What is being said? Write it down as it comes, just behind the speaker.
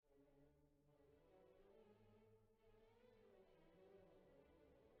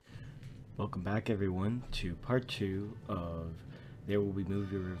Welcome back, everyone, to part two of There Will Be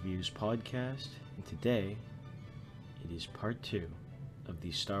Movie Reviews podcast. And today, it is part two of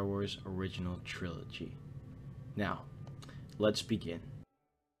the Star Wars original trilogy. Now, let's begin.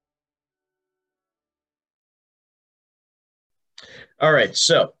 All right,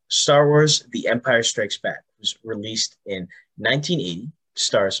 so Star Wars The Empire Strikes Back was released in 1980,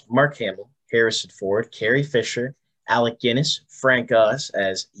 stars Mark Hamill, Harrison Ford, Carrie Fisher, Alec Guinness, Frank Oz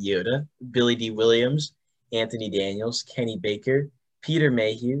as Yoda, Billy D. Williams, Anthony Daniels, Kenny Baker, Peter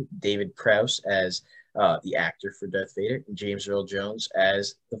Mayhew, David Prowse as the actor for Darth Vader, and James Earl Jones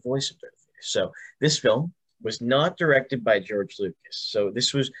as the voice of Darth Vader. So this film was not directed by George Lucas. So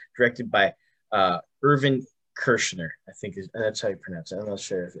this was directed by Irvin Kershner, I think that's how you pronounce it. I'm not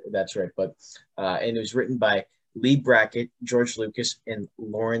sure if that's right, but and it was written by Lee Brackett, George Lucas, and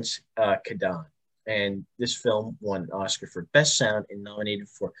Lawrence Kasdan. And this film won an Oscar for Best Sound and nominated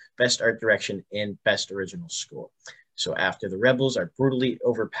for Best Art Direction and Best Original Score. So after the rebels are brutally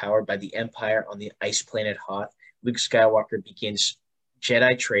overpowered by the Empire on the ice planet Hoth, Luke Skywalker begins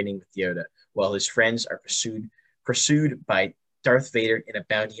Jedi training with Yoda, while his friends are pursued by Darth Vader and a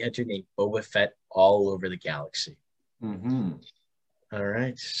bounty hunter named Boba Fett all over the galaxy. Mm-hmm. All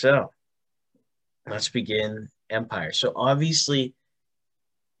right, so let's begin Empire. So obviously,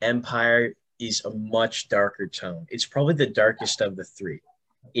 Empire is a much darker tone. It's probably the darkest of the three.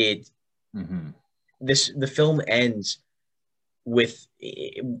 The film ends with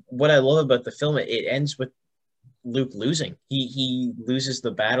what I love about the film. It ends with Luke losing. He loses the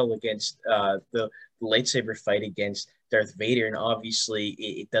battle against the lightsaber fight against Darth Vader, and obviously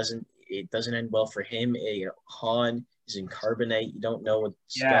it doesn't end well for him. Han is in carbonite. You don't know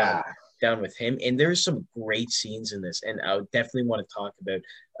what's down with him. And there's some great scenes in this, and I would definitely want to talk about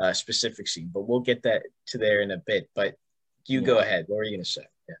a specific scene, but we'll get to there in a bit. But you go ahead. What were you going to say?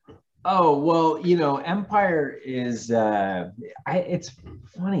 Yeah. Oh, well, Empire is, it's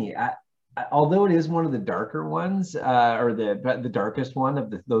funny. Although it is one of the darker ones, or the darkest one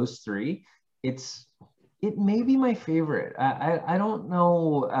of those three, it may be my favorite. I don't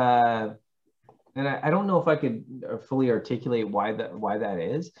know, and I don't know if I could fully articulate why that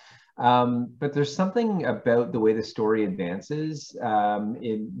is. But there's something about the way the story advances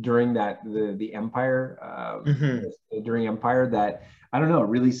during the Empire, during Empire, that I don't know,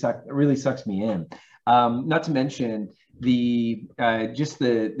 really sucks me in. Not to mention just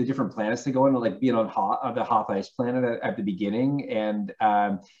the different planets that go on, like being on the Hoth ice planet at the beginning,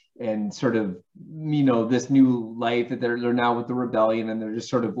 and sort of this new life that they're now with the rebellion, and they're just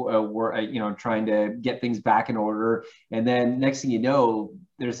sort of trying to get things back in order. And then next thing you know,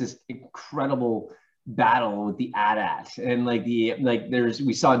 there's this incredible battle with the AT-AT, and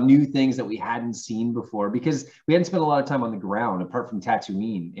we saw new things that we hadn't seen before, because we hadn't spent a lot of time on the ground apart from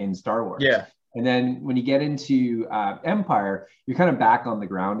Tatooine in Star Wars. Yeah. And then when you get into Empire, you're kind of back on the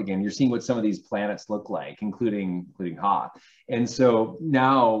ground again. You're seeing what some of these planets look like, including Hoth. And so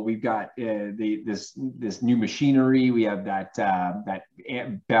now we've got this new machinery. We have that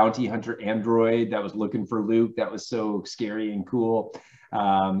bounty hunter android that was looking for Luke. That was so scary and cool.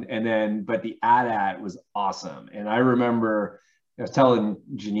 But the AT-AT was awesome. And I remember I was telling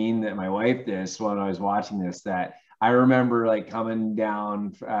Janine, my wife, this when I was watching this, that I remember coming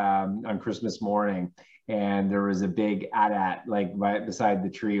down on Christmas morning, and there was a big AT-AT right beside the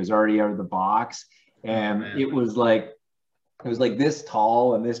tree. It was already out of the box, and it was this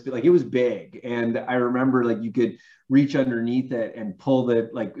tall, and it was big. And I remember you could reach underneath it and pull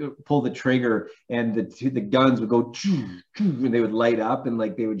the trigger, and the guns would go and they would light up, and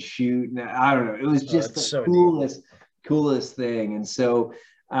they would shoot. And I don't know, it was just the coolest thing. And so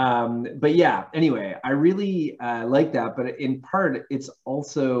but yeah, anyway, I really like that. But in part, it's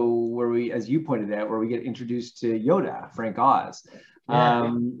also where we, as you pointed out, where we get introduced to Yoda, Frank Oz.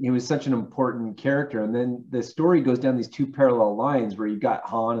 He was such an important character. And then the story goes down these two parallel lines where you've got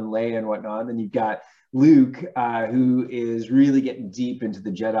Han and Leia and whatnot. And then you've got Luke, who is really getting deep into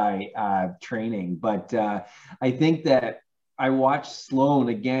the Jedi training. But I think that I watched Sloane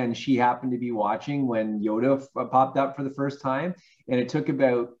again. She happened to be watching when Yoda popped up for the first time. And it took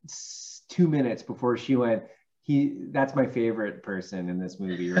about 2 minutes before she went, that's my favorite person in this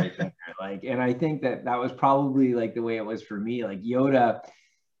movie right there. And I think that was probably the way it was for me. Yoda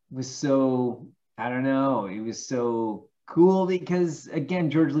was so, I don't know, it was so cool, because again,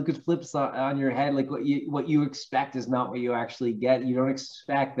 George Lucas flips on your head. What you expect is not what you actually get. You don't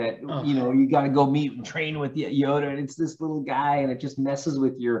expect that, you got to go meet and train with Yoda, and it's this little guy, and it just messes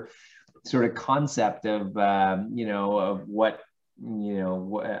with your sort of concept of, of what,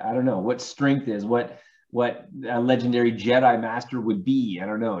 I don't know, what strength is, what what a legendary Jedi master would be. I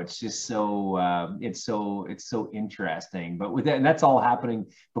don't know. It's just so it's so interesting. But with that, and that's all happening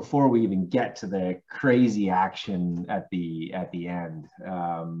before we even get to the crazy action at the end.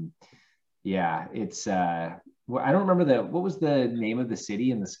 Yeah, it's well, I don't remember what was the name of the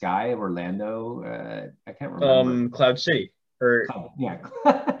city in the sky of Orlando? I can't remember. Cloud City. Or Yeah,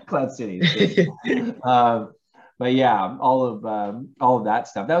 Cloud City. But yeah, all of that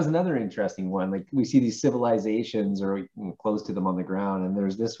stuff. That was another interesting one. Like we see these civilizations or close to them on the ground, and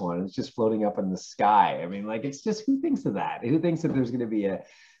there's this one. It's just floating up in the sky. I mean, like it's just who thinks of that? Who thinks that there's going to be a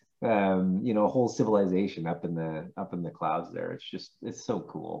a whole civilization up in the clouds there? It's so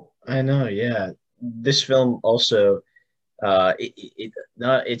cool. I know, yeah. This film also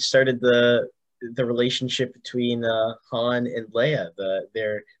it started the relationship between Han and Leia,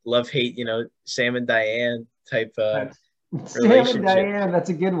 their love hate, Sam and Diane type Sam and relationship. Diane, that's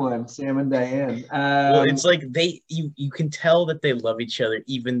a good one. Sam and Diane. Well, it's like you can tell that they love each other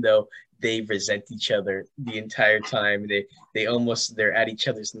even though they resent each other the entire time. They're at each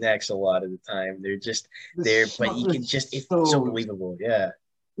other's necks a lot of the time. They're just there, but you can just it's so believable. Yeah.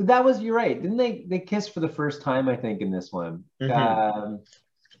 You're right. Didn't they kiss for the first time, I think, in this one? Mm-hmm.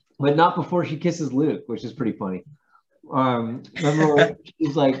 But not before she kisses Luke, which is pretty funny. Remember,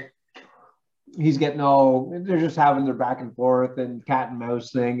 she's like, he's getting they're just having their back and forth and cat and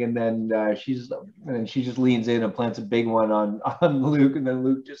mouse thing, and then she just leans in and plants a big one on Luke, and then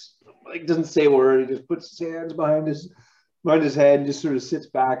Luke just like doesn't say a word. He just puts his hands behind his head and just sort of sits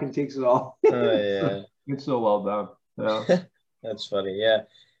back and takes it all. Oh yeah, it's so well done. Yeah. That's funny. Yeah,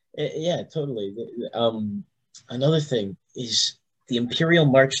 yeah, totally. Another thing is the Imperial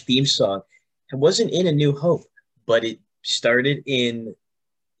March theme song. It wasn't in A New Hope, but it started in.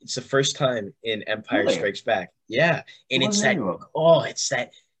 It's the first time in Empire Strikes Back. Yeah, and it's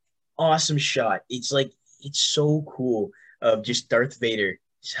that awesome shot. It's like it's so cool of just Darth Vader's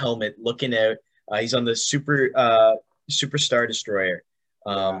helmet looking out. He's on the Super Star Destroyer.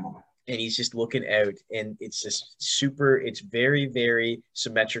 And he's just looking out, and it's it's very, very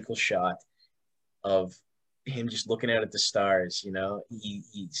symmetrical shot of him just looking out at the stars.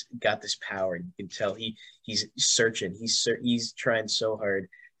 He's got this power, and you can tell he's searching. He's trying so hard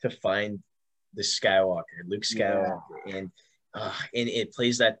to find the Skywalker, Luke Skywalker, and it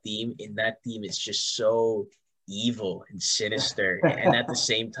plays that theme, and that theme is just so evil and sinister, and at the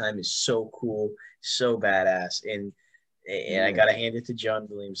same time is so cool, so badass, and I gotta hand it to John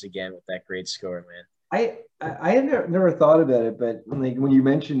Williams again with that great score, man. I had never thought about it, but like when you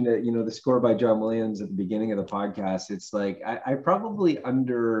mentioned that, the score by John Williams at the beginning of the podcast, it's like I probably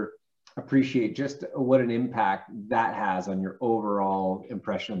underappreciate just what an impact that has on your overall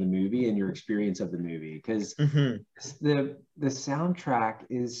impression of the movie and your experience of the movie, because the soundtrack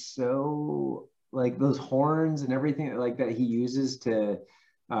is so like those horns and everything like that he uses to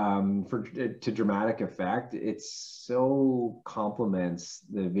dramatic effect. It's so complements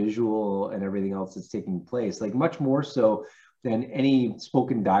the visual and everything else that's taking place, like much more so than any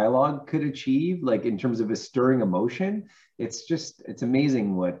spoken dialogue could achieve, like in terms of a stirring emotion. It's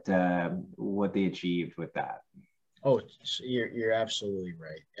amazing what they achieved with that. Oh, you're absolutely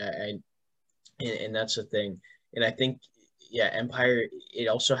right. And that's the thing. And I think, yeah, Empire, it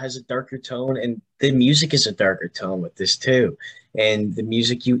also has a darker tone, and the music is a darker tone with this too. And the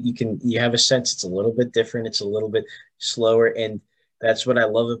music, you have a sense it's a little bit different. It's a little bit slower, and that's what I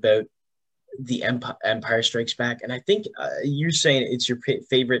love about the Empire Strikes Back. And I think you're saying it's your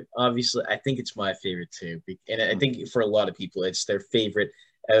favorite. Obviously, I think it's my favorite too. And I think for a lot of people, it's their favorite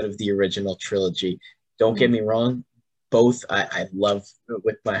out of the original trilogy. Don't get me wrong. Both I love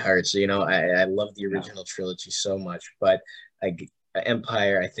with my heart. So, I love the original trilogy so much, but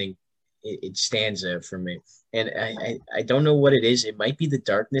Empire, I think it stands out for me. And I don't know what it is. It might be the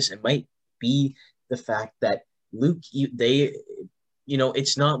darkness. It might be the fact that Luke,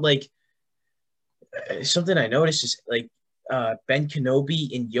 it's not like something I noticed is like Ben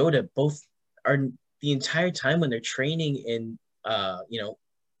Kenobi and Yoda both are the entire time when they're training and,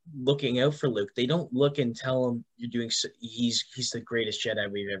 looking out for Luke. They don't look and tell him he's the greatest Jedi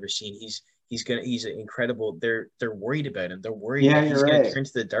we've ever seen. He's incredible. They're worried about him. They're worried that he's going to turn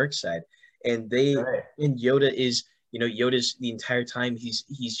to the dark side. And and Yoda is, Yoda's the entire time he's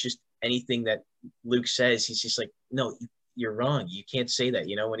just anything that Luke says, he's just like, no, you're wrong. You can't say that.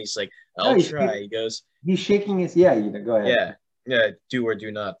 When he's like, I'll try. He goes, he's shaking his go ahead. Yeah, do or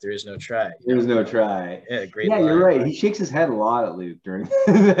do not. There is no try. There's no try. Yeah, great. Yeah, line. You're right. He shakes his head a lot at Luke during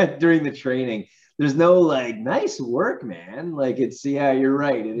the training. There's no like, nice work, man. Like you're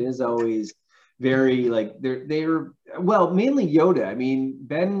right. It is always very like they're well, mainly Yoda. I mean,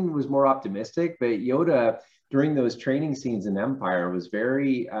 Ben was more optimistic, but Yoda during those training scenes in Empire was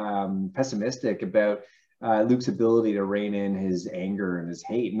very pessimistic about Luke's ability to rein in his anger and his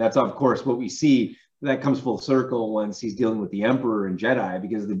hate. And that's, of course, what we see that comes full circle once he's dealing with the Emperor and Jedi,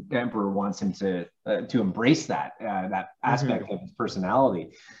 because the Emperor wants him to embrace that aspect of his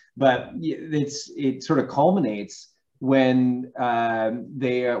personality. But it sort of culminates when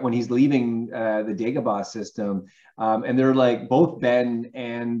when he's leaving the Dagobah system, and they're like, both Ben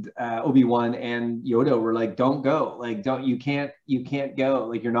and Obi-Wan and Yoda were like, don't go, like you can't go,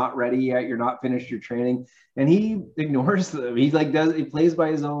 like you're not ready yet, you're not finished your training. And he ignores them. He plays by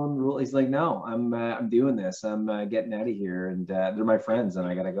his own rule. He's like, no, I'm doing this, I'm getting out of here, and they're my friends and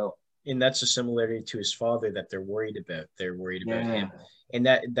I gotta go. And that's a similarity to his father that they're worried about him. And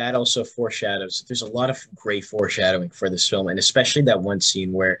that also foreshadows, there's a lot of great foreshadowing for this film, and especially that one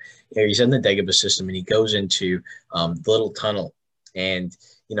scene where he's in the Dagobah system and he goes into the little tunnel, and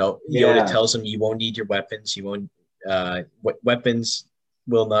Yoda tells him, you won't need your weapons, you won't weapons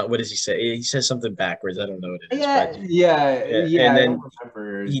will not, what does he say? He says something backwards, I don't know what it is. And then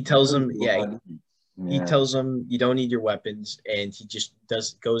he tells him, he tells him you don't need your weapons, and he just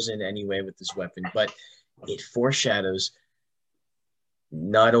goes in anyway with his weapon. But it foreshadows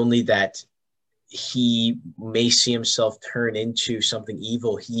not only that he may see himself turn into something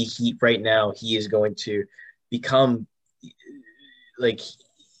evil. He right now he is going to become like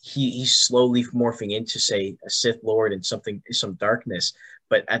he's slowly morphing into, say, a Sith Lord and some darkness.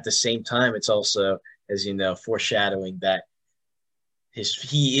 But at the same time, it's also, as you know, foreshadowing that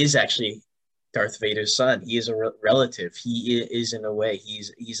he is actually Darth Vader's son. He is a relative. He is, in a way,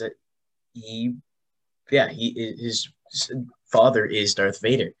 his father is Darth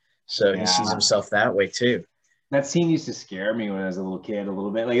Vader. So he sees himself that way too. That scene used to scare me when I was a little kid a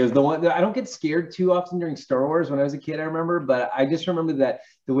little bit. Like, it was the one that I don't get scared too often during Star Wars when I was a kid, I remember, but I just remember that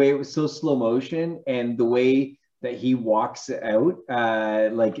the way it was so slow motion and the way that he walks out,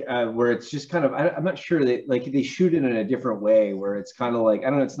 where it's just kind of, I'm not sure that, like, they shoot it in a different way where it's kind of like, I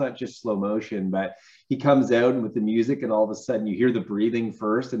don't know, it's not just slow motion, but he comes out and with the music and all of a sudden you hear the breathing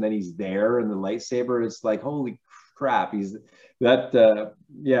first and then he's there and the lightsaber, it's like, holy crap, that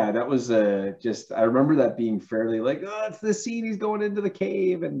was just, I remember that being fairly like, oh, it's the scene he's going into the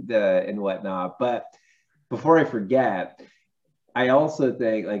cave and whatnot. But before I forget, I also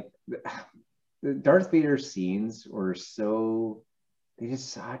think, like, the Darth Vader scenes were they did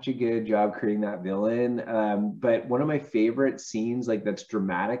such a good job creating that villain. But one of my favorite scenes, like, that's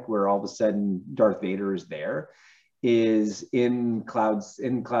dramatic, where all of a sudden Darth Vader is there, is in Cloud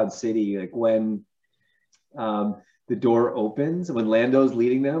City, like when the door opens, when Lando's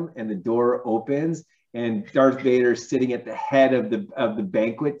leading them and the door opens and Darth Vader's sitting at the head of the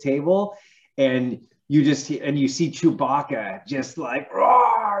banquet table, and you see Chewbacca just like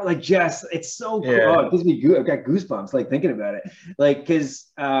roar, like, just, it's so cool. Oh, it gives me I've got goosebumps, like, thinking about it, like,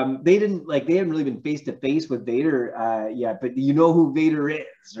 because they hadn't really been face to face with Vader yet, but you know who Vader is,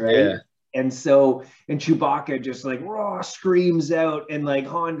 right? Yeah. And Chewbacca just like raw screams out, and like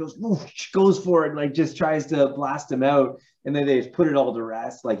Han goes for it and like just tries to blast him out, and then they just put it all to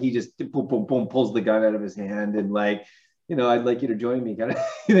rest. Like, he just boom, boom, boom, pulls the gun out of his hand and like, I'd like you to join me kind of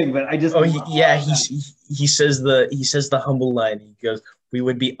thing. But I just he says the humble line. He goes, "We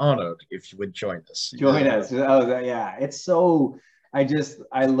would be honored if you would join us." Join us. Oh yeah, it's so. I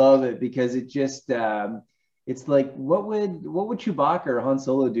love it because it just. It's like, what would Chewbacca or Han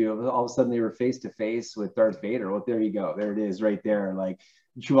Solo do if all of a sudden they were face to face with Darth Vader? Well, there you go. There it is right there. Like,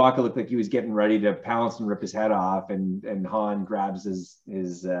 Chewbacca looked like he was getting ready to pounce and rip his head off, and Han grabs his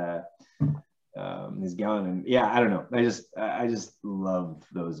gun. And I don't know. I just love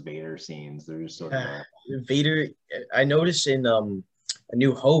those Vader scenes. They're just sort of Vader. I noticed in A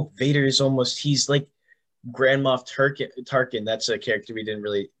New Hope, Vader is almost, he's like Grand Moff Tarkin. That's a character we didn't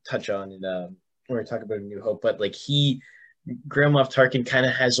really touch on in when we talk about A New Hope, but like Grand Moff Tarkin kind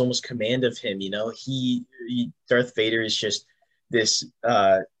of has almost command of him, Darth Vader is just this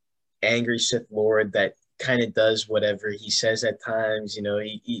angry Sith Lord that kind of does whatever he says at times,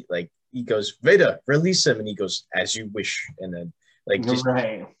 he goes, Vader, release him, and he goes, as you wish, and then like just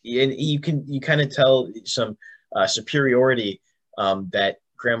right. And you kind of tell some superiority that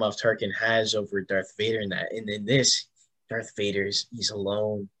Grand Moff Tarkin has over Darth Vader in that, and in this, Darth Vader's, he's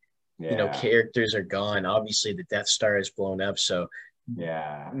alone. Characters are gone. Obviously, the Death Star is blown up, so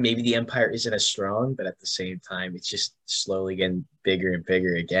maybe the Empire isn't as strong, but at the same time, it's just slowly getting bigger and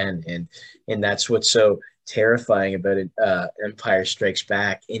bigger again, and that's what's so terrifying about it. Empire Strikes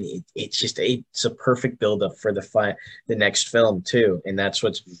Back, and it's a perfect buildup for the next film too, and that's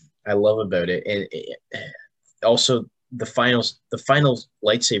what's I love about it, and also the final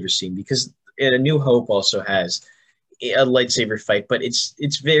lightsaber scene, because A New Hope also has a lightsaber fight, but it's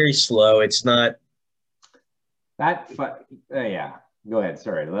very slow. It's not. Yeah. Go ahead.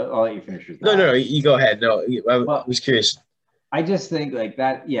 Sorry, I'll let you finish your No, no, no. thought. You go ahead. No, I Well, was curious. I just think like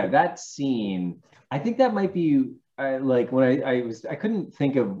that, yeah, that scene, I think that might be like when I couldn't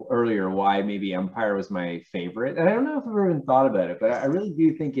think of earlier why maybe Empire was my favorite. And I don't know if I've ever even thought about it, but I really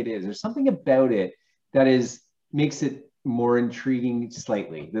do think it is. There's something about it that makes it more intriguing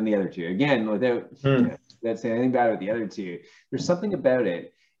slightly than the other two. Again, without Hmm. without saying anything bad about the other two, there's something about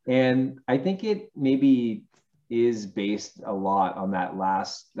it. And I think it maybe is based a lot on that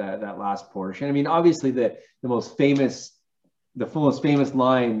last portion. I mean, obviously the most famous most famous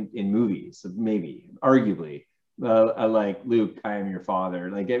line in movies, maybe arguably, like Luke, I am your father.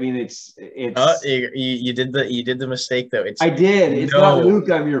 Like, I mean, it's. You did the mistake though. It's I did. It's not no, Luke,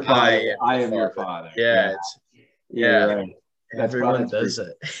 I'm your I father. am I your am your father. father. Yeah, Yeah, it's yeah, you're yeah. right. Everyone That's does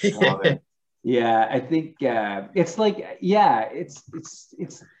pretty it. common. Yeah, I think it's like yeah, it's.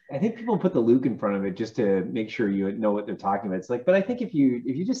 I think people put the Luke in front of it just to make sure you know what they're talking about. It's like, but I think if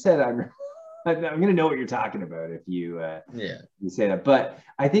you just said I'm gonna know what you're talking about if Yeah, you say that. But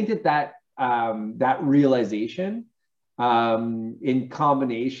I think that realization in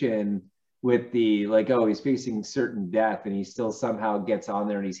combination with the like, oh, he's facing certain death and he still somehow gets on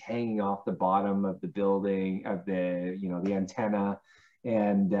there and he's hanging off the bottom of the building of the antenna.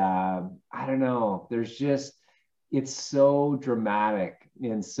 And I don't know, there's just it's so dramatic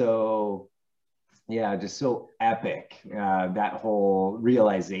and so yeah, just so epic. That whole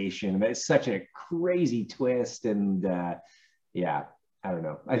realization. It's such a crazy twist, and yeah, I don't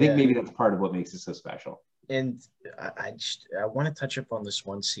know. I think yeah. maybe that's part of what makes it so special. And I want to touch upon this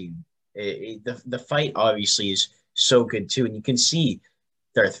one scene. The fight obviously is so good too, and you can see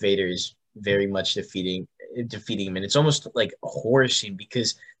Darth Vader is very much defeating him, and it's almost like a horror scene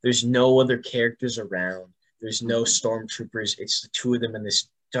because there's no other characters around. There's no Mhm. stormtroopers. It's the two of them in this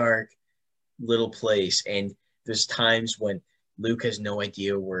dark little place, and there's times when Luke has no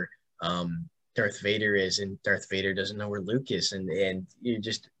idea where Darth Vader is, and Darth Vader doesn't know where Luke is, and you're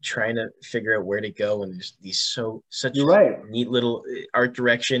just trying to figure out where to go. And there's these such You're right. neat little art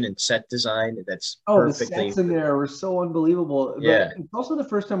direction and set design that's Oh, the perfectly sets in there were so unbelievable. But yeah. it's also the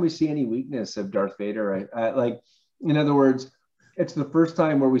first time we see any weakness of Darth Vader. Right? Like, in other words, it's the first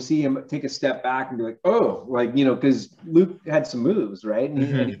time where we see him take a step back and be like, oh, like because Luke had some moves, right? And he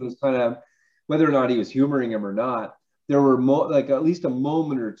Mm-hmm. was kind of whether or not he was humoring him or not. There were like at least a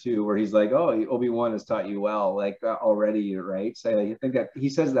moment or two where he's like, "Oh, Obi-Wan has taught you well, like already, right?" So I think that he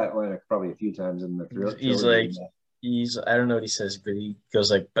says that line probably a few times in the He's trilogy. like he's I don't know what he says, but he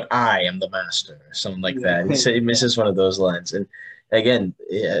goes like, "But I am the master," or something like Yeah, that. He misses one of those lines, and again,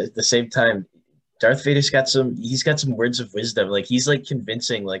 yeah, at the same time, Darth Vader's got some words of wisdom. Like he's like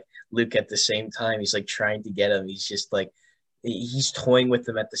convincing like Luke at the same time. He's like trying to get him. He's just like he's toying with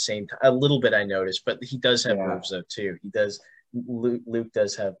them at the same time. A little bit I noticed, but he does have yeah. moves though too. He does. Luke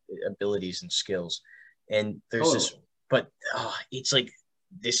does have abilities and skills, and there's this. Totally. But it's like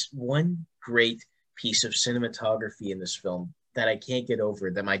this one great piece of cinematography in this film that I can't get over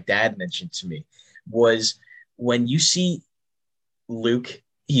that my dad mentioned to me was when you see Luke,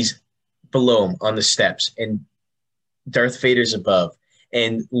 he's below him on the steps, and Darth Vader's above,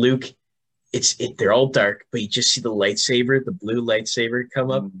 and Luke, they're all dark, but you just see the lightsaber, the blue lightsaber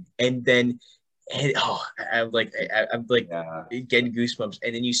come up, Mm, and then I'm like yeah. getting goosebumps,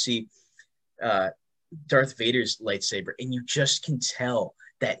 and then you see uh, Darth Vader's lightsaber, and you just can tell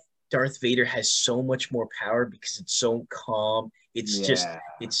that Darth Vader has so much more power because it's so calm. Yeah.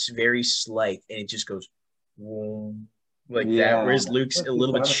 It's very slight, and it just goes boom, like that. Yeah. Whereas Luke's That's a good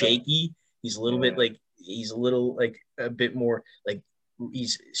little bit sound effect. shaky. Yeah. He's a little like a bit more like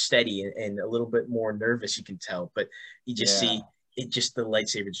he's steady and a little bit more nervous. You can tell, but you just Yeah. see it. Just the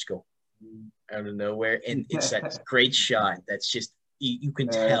lightsaber just go out of nowhere, and it's that great shot. That's just you can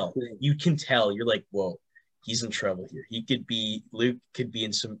tell. Cool. You can tell. You're like, whoa, he's in trouble here. Luke could be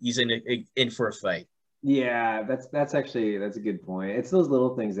in some. He's in for a fight. Yeah, that's actually that's a good point. It's those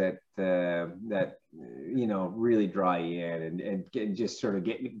little things that really draw you in and just sort of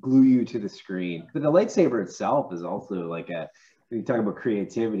glue you to the screen. But the lightsaber itself is also like when you talk about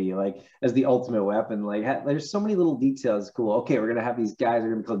creativity, like as the ultimate weapon. Like there's so many little details. Cool. Okay, we're gonna have these guys are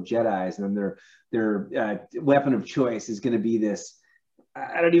gonna be called Jedi's, and then their weapon of choice is gonna be this.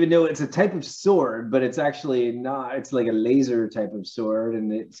 I don't even know. It's a type of sword, but it's actually not. It's like a laser type of sword,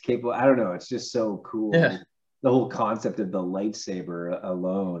 and it's capable. I don't know. It's just so Yeah, cool. The whole concept of the lightsaber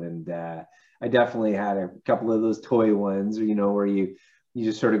alone, and I definitely had a couple of those toy ones, where you you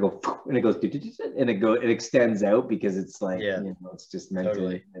just sort of go and it goes and it extends out because it's like it's just meant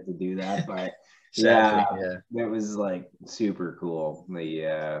to do that. But exactly, it was like super cool.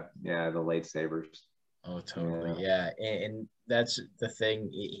 The lightsabers. Oh, totally, and that's the thing.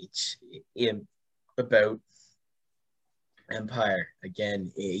 It's about Empire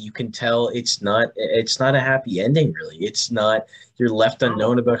again. You can tell it's not a happy ending. Really, it's not. You're left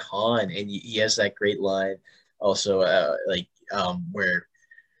unknown about Han, and he has that great line. Also, where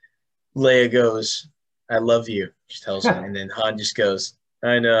Leia goes, "I love you," she tells him, and then Han just goes,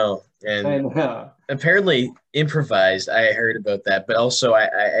 "I know," and apparently improvised. I heard about that, but also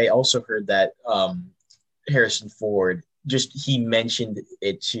I also heard that Harrison Ford he mentioned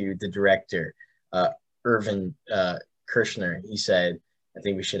it to the director, Irvin Kershner. He said, "I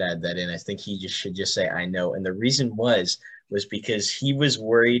think we should add that in. I think he should just say I know." And the reason was because he was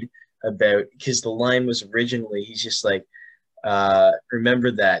worried about, because the line was originally, he's just like,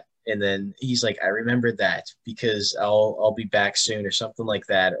 remember that. And then he's like, I remember that because I'll be back soon or something like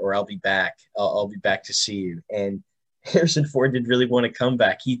that, or I'll be back. I'll be back to see you. And Harrison Ford didn't really want to come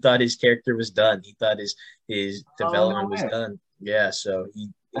back. He thought his character was done. He thought his development was done. Yeah, so he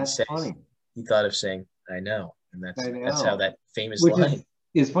thought of saying, "I know," and that's how that famous line.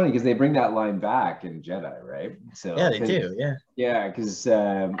 It's funny because they bring that line back in Jedi, right? So yeah, they do. Yeah, because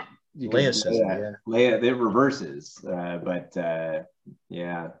Leia says Leia, it reverses, but that's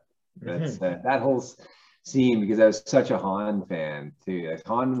that whole scene, because I was such a Han fan too. Like,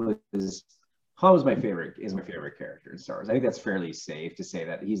 Han was my favorite character in Star Wars. I think that's fairly safe to say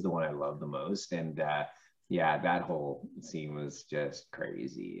that he's the one I love the most. And that whole scene was just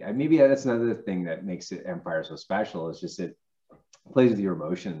crazy. Maybe that's another thing that makes Empire so special, is just it plays with your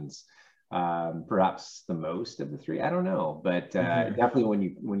emotions, perhaps the most of the three. I don't know, but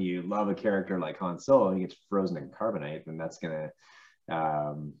definitely when you love a character like Han Solo and he gets frozen in carbonite, then that's gonna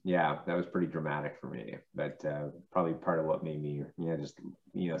that was pretty dramatic for me, but probably part of what made me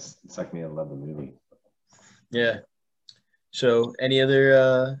suck me in love the movie. Yeah. So any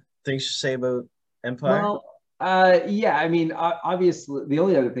other things to say about Empire? Well, I mean, obviously the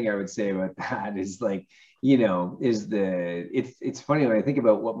only other thing I would say about that is like, it's funny when I think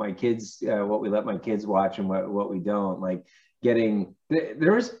about what my kids, what we let my kids watch and what we don't, like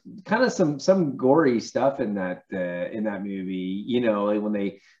there was kind of some gory stuff in that movie, like when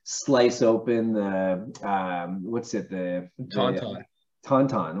they slice open the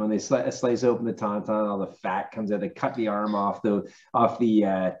tauntaun, when they slice open the tauntaun, all the fat comes out, they cut the arm off the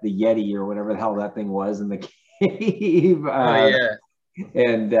Yeti or whatever the hell that thing was in the cave.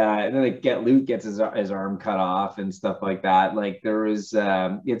 And then Luke gets his arm cut off and stuff like that. Like there was,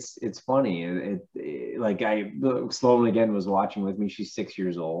 it's funny. Like Sloan again was watching with me. She's 6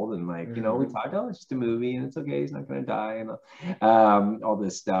 years old, and like we talked, it's just a movie and it's okay. He's not going to die and all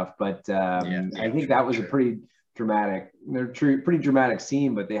this stuff. But I think that was a pretty dramatic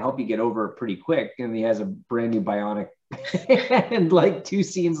scene. But they help you get over it pretty quick, and he has a brand new bionic and like 2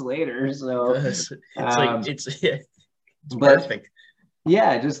 scenes later. So it's perfect.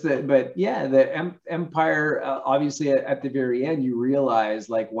 Yeah, the Empire, obviously at the very end, you realize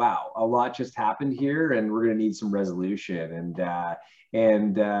like, wow, a lot just happened here and we're going to need some resolution.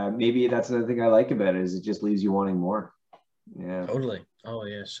 And maybe that's another thing I like about it, is it just leaves you wanting more. Yeah. Totally. Oh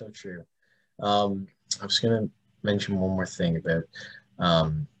yeah, so true. I was going to mention one more thing about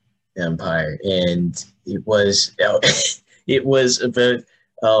Empire, and it was about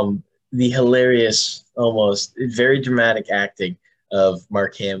the hilarious, almost very dramatic acting of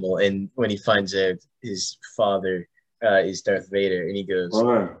Mark Hamill, and when he finds out his father is Darth Vader, and he goes,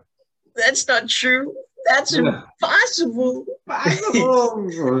 "That's not true. That's impossible." Who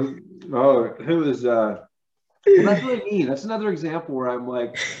is that's what I mean. That's another example where I'm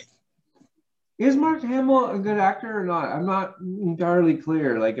like, is Mark Hamill a good actor or not? I'm not entirely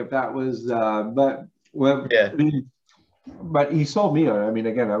clear. Like if that was, but he sold me on it. I mean,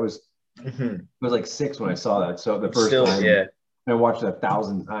 again, I was like 6 when I saw that. So the first time. I watched it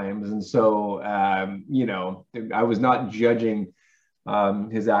 1,000 times, and so I was not judging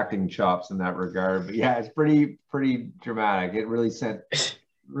his acting chops in that regard. But yeah, it's pretty dramatic. It really sent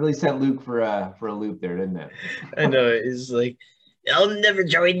Luke for a loop there, didn't it? I know. It's like, I'll never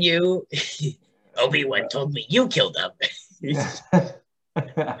join you. Obi-Wan told me you killed him. Yeah,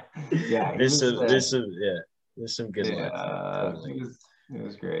 there's some good ones. Totally. It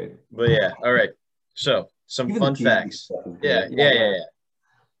was great. But yeah, all right. So some fun facts. Yeah.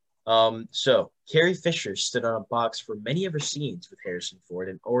 So Carrie Fisher stood on a box for many of her scenes with Harrison Ford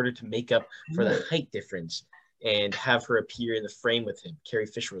in order to make up for the height difference and have her appear in the frame with him. Carrie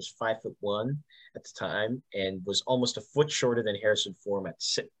Fisher was 5'1" at the time and was almost a foot shorter than Harrison Ford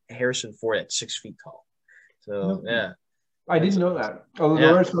at 6 feet tall. So yeah, I didn't know that. Although yeah.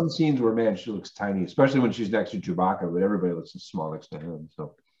 there are some scenes where, man, she looks tiny, especially when she's next to Chewbacca, but everybody looks small next to him.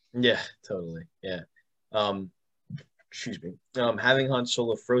 So yeah, totally. Yeah. Excuse me. Having Han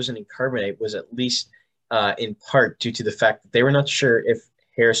Solo frozen in carbonite was at least in part due to the fact that they were not sure if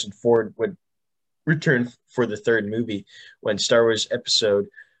Harrison Ford would return for the third movie. When Star Wars Episode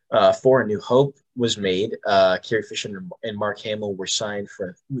 4: A New Hope was made, Carrie Fisher and Mark Hamill were signed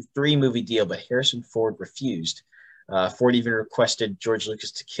for a 3-movie deal, but Harrison Ford refused. Ford even requested George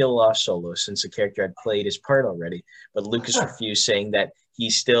Lucas to kill off Solo since the character had played his part already, but Lucas refused, saying that he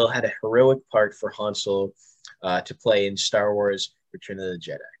still had a heroic part for Han Solo to play in Star Wars Return of the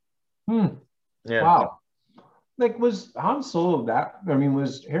Jedi. Yeah. Wow. Like, was Han Solo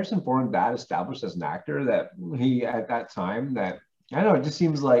was Harrison Ford that established as an actor that he, at that time, that, I don't know, it just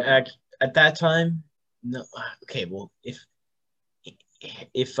seems like... At that time, no. Okay, well, if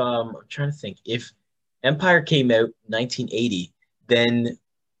I'm trying to think, if Empire came out in 1980, then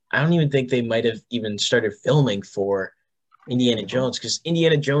I don't even think they might have even started filming for Indiana Jones, because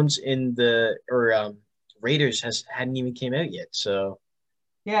Indiana Jones Raiders hadn't even came out yet. So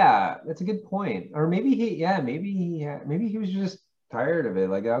yeah, that's a good point. Or maybe he was just tired of it.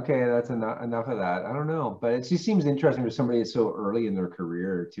 Like, okay, that's enough of that. I don't know, but it just seems interesting for somebody that's so early in their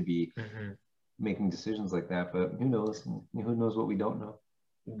career to be making decisions like that. But who knows? Who knows what we don't know?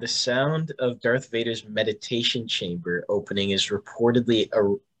 The sound of Darth Vader's meditation chamber opening is reportedly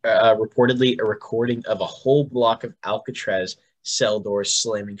a recording of a whole block of Alcatraz cell doors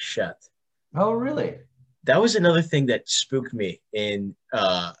slamming shut. Oh, really? That was another thing that spooked me in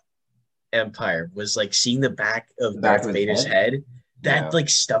Empire, was like seeing the back of Darth Vader's head. That like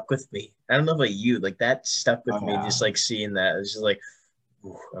stuck with me. I don't know about you, like that stuck with me. Just like seeing that, it's just like,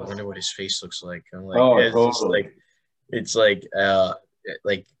 I wonder what his face looks like. I'm like, totally. It's like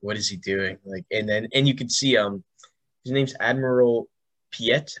what is he doing? Like, and you can see his name's Admiral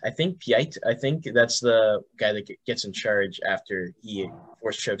Piet. I think that's the guy that gets in charge after he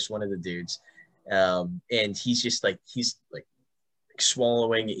force chokes one of the dudes. And he's like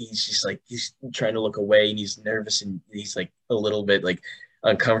swallowing. He's just like, he's trying to look away, and he's nervous, and he's like a little bit like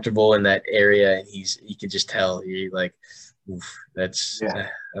uncomfortable in that area, and you can just tell he like, oof, that's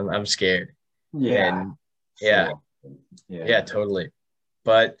I'm scared. And yeah, totally.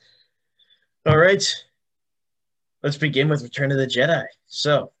 But all right, let's begin with Return of the Jedi.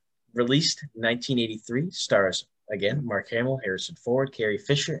 So, released 1983, stars again Mark Hamill, Harrison Ford, Carrie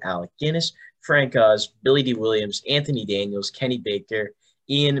Fisher, Alec Guinness, Frank Oz, Billy D. Williams, Anthony Daniels, Kenny Baker,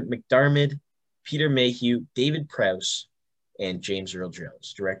 Ian McDiarmid, Peter Mayhew, David Prowse, and James Earl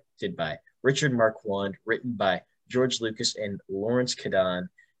Jones. Directed by Richard Marquand, written by George Lucas and Lawrence Kasdan.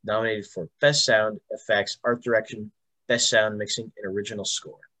 Nominated for Best Sound Effects, Art Direction, Best Sound Mixing, and Original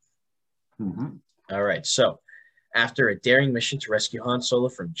Score. All right, so after a daring mission to rescue Han Solo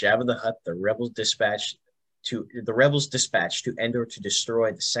from Jabba the Hutt, the rebels dispatched to Endor to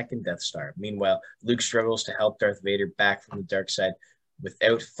destroy the second Death Star. Meanwhile, Luke struggles to help Darth Vader back from the dark side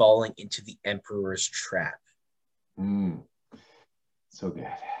without falling into the Emperor's trap. So good.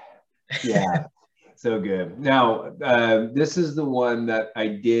 Yeah. So good. Now, this is the one that I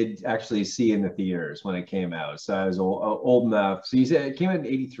did actually see in the theaters when it came out. So I was old enough. So you said it came out in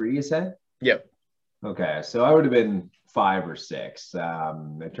 83, you said? Yep. Okay. So I would have been 5 or 6. I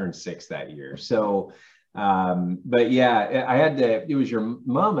turned 6 that year. So, but yeah, I had to, it was your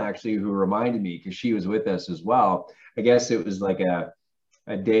mom actually who reminded me, because she was with us as well. I guess it was like a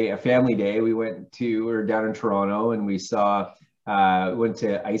family day. We were down in Toronto, and we saw, went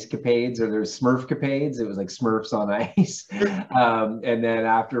to Ice Capades, or there's Smurf Capades. It was like Smurfs on ice. And then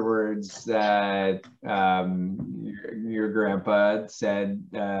afterwards, your grandpa said,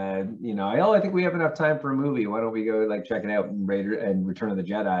 I think we have enough time for a movie. Why don't we go like check it out? And Return of the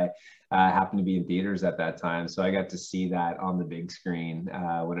Jedi happened to be in theaters at that time. So I got to see that on the big screen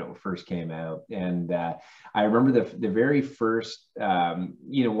when it first came out. And I remember the very first, one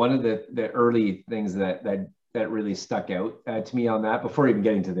of the early things that really stuck out to me on that, before even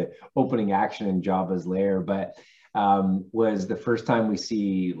getting to the opening action in Jabba's lair, but was the first time we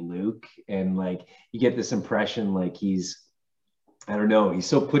see Luke, and like you get this impression like he's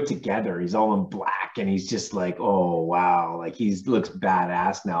so put together. He's all in black, and he's just like, oh wow, like he looks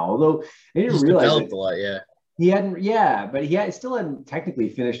badass now. Although I didn't realize a lot, He hadn't, yeah, but still hadn't technically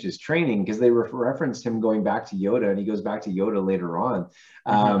finished his training because they referenced him going back to Yoda, and he goes back to Yoda later on.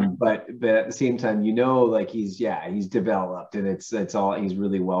 But at the same time, like he's developed, and it's all, he's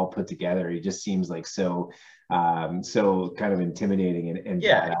really well put together. He just seems like so kind of intimidating and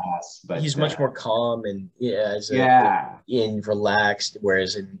badass. But he's much more calm and in relaxed.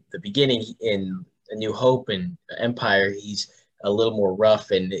 Whereas in the beginning, in A New Hope and Empire, he's a little more rough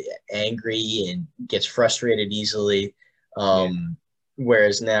and angry and gets frustrated easily.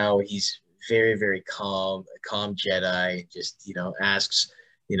 Whereas now he's very, very calm, a calm Jedi, just, asks,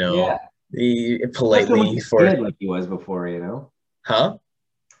 politely for kid like he was before, Huh?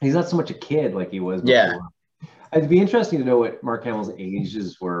 He's not so much a kid like he was before. Yeah. It'd be interesting to know what Mark Hamill's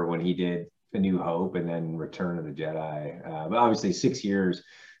ages were when he did A New Hope and then Return of the Jedi. But obviously 6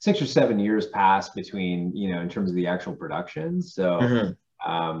 or 7 years passed between, in terms of the actual production. So,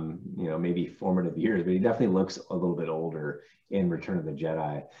 maybe formative years, but he definitely looks a little bit older in Return of the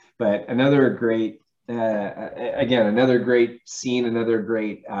Jedi. But another great scene, another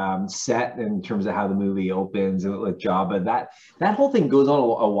great set in terms of how the movie opens with Jabba. That whole thing goes on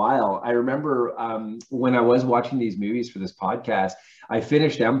a while. I remember when I was watching these movies for this podcast, I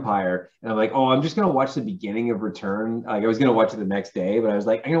finished Empire and I'm like, oh, I'm just going to watch the beginning of Return. Like I was going to watch it the next day, but I was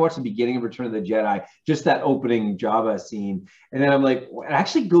like, I'm going to watch the beginning of Return of the Jedi, just that opening Jabba scene. And then I'm like, it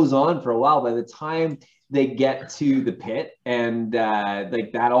actually goes on for a while. By the time they get to the pit and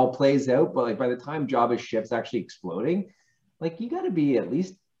like that all plays out, but like by the time Jabba's ship's actually exploding, like you got to be at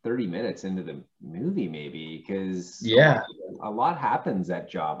least 30 minutes into the movie maybe, because a lot happens at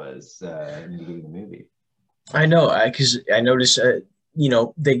Jabba's in the beginning of the movie. I know, because I noticed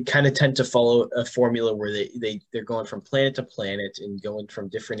they kind of tend to follow a formula where they're going from planet to planet and going from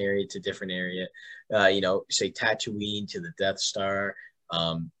different area to different area, say Tatooine to the Death Star,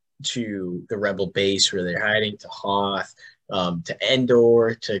 to the Rebel base where they're hiding, to Hoth, to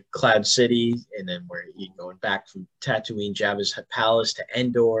Endor, to Cloud City, and then where you're going back from Tatooine, Jabba's palace, to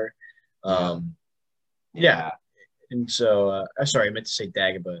Endor. And so, sorry, I meant to say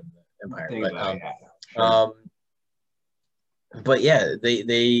Dagobah in the Empire. But yeah,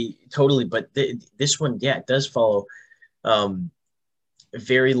 they totally, but this one, it does follow a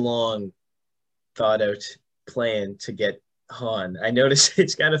very long thought out plan to get Han. I noticed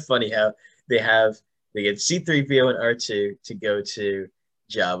it's kind of funny how they get C-3PO and R2 to go to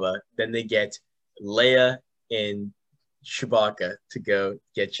Jabba, then they get Leia and Chewbacca to go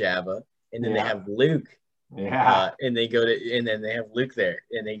get Jabba, and then they have Luke. And then they have Luke there,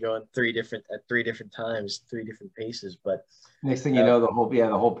 and they go in three different times, 3 different paces. But next thing you know, the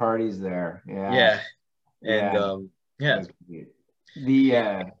whole party's there. Go ahead. Yeah. No,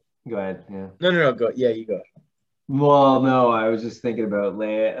 go. Yeah, you go. Well, no, I was just thinking about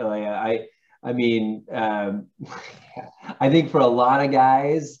Leia. I mean, I think for a lot of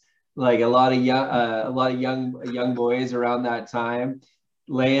guys, like a lot of young boys around that time,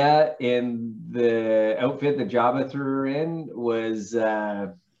 Leia in the outfit that Jabba threw her in was,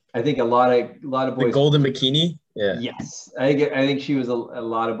 I think a lot of boys. The golden bikini. Yeah. Yes, I think she was a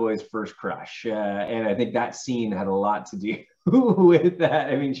lot of boys' first crush, and I think that scene had a lot to do with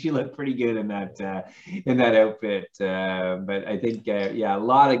that. I mean, she looked pretty good in that outfit, but I think a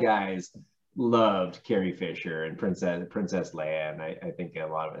lot of guys loved Carrie Fisher and Princess Leia, and I think a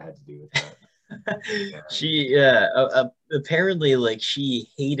lot of it had to do with that. She apparently, like, she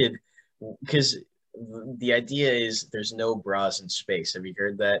hated, because the idea is there's no bras in space. Have you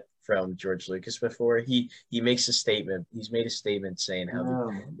heard that from George Lucas before? He makes a statement. He's made a statement saying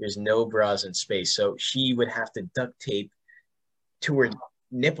how there's no bras in space. So she would have to duct tape to her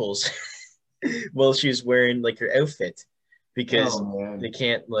nipples while she was wearing like her outfit, because they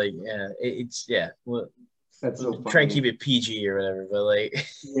can't well, that's so funny. Try and keep it PG or whatever, but like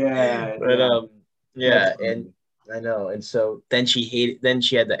and I know. And so then she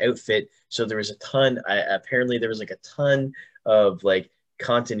had the outfit, so there was apparently there was like a ton of like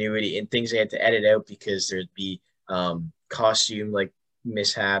continuity and things they had to edit out, because there'd be costume like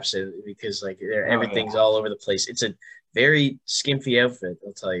mishaps, and because like everything's all over the place. It's a very skimpy outfit,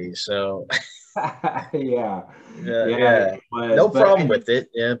 I'll tell you. So no problem with it.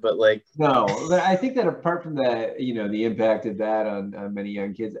 But like no, but I think that apart from that, the impact of that on many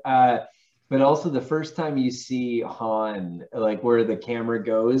young kids, but also the first time you see Han, like where the camera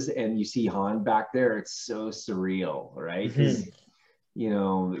goes and you see Han back there, it's so surreal, right?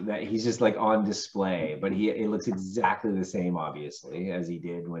 That he's just like on display, but he looks exactly the same, obviously, as he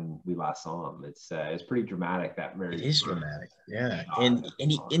did when we last saw him. It's pretty dramatic. It is dramatic, and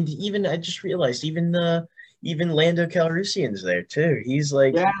even I just realized even even Lando Calrissian's there too. He's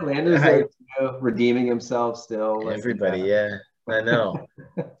like Yeah, Lando's there too, redeeming himself still. Like, everybody. Yeah, I know.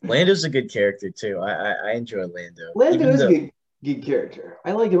 Lando's a good character too. I enjoy Lando, Lando even is a though good character.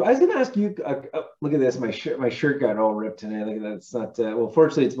 I like him. I was going to ask you. Look at this. My shirt got all ripped today. Look at that. It's not. Well,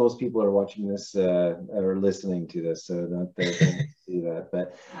 fortunately, it's most people are watching this or listening to this, so not they can see that.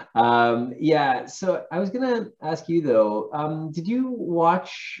 But yeah. So I was going to ask you though. Did you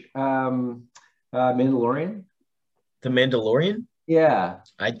watch Mandalorian? The Mandalorian. Yeah.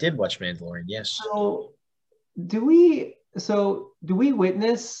 I did watch Mandalorian. Yes. So do we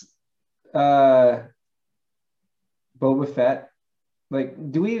witness uh Boba Fett?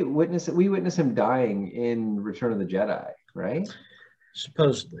 Like, do we witness it? We witness him dying in Return of the Jedi, right?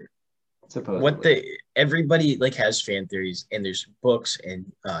 Supposedly. What Supposedly. they everybody like has fan theories, and there's books and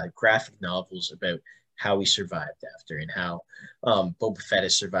graphic novels about how he survived after, and how Boba Fett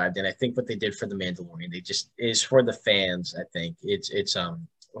has survived. And I think what they did for the Mandalorian, they just is for the fans. I think it's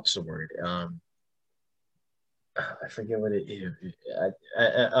what's the word, I forget what it is.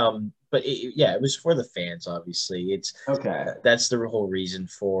 But yeah, it was for the fans. Obviously, it's Okay. that's the whole reason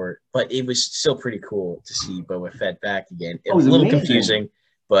for. But it was still pretty cool to see Boba Fett back again. It Oh, it was was a little amazing. confusing,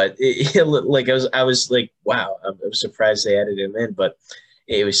 but like I was like, wow, I was surprised they added him in, but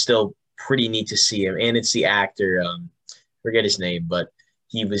it was still pretty neat to see him. And it's the actor, forget his name, but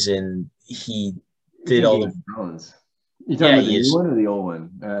he It's did in all Game the of Thrones. You talking yeah, about the he new is one or the old one?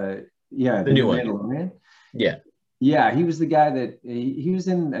 Yeah, the the new new one. Mandalorian. Yeah, Yeah, he was the guy that he was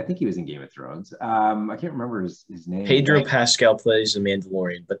in. I think he was in Game of Thrones. I can't remember his name. Pedro Pascal plays the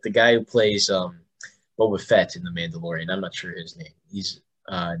Mandalorian, but the guy who plays Boba Fett in the Mandalorian, I'm not sure his name. He's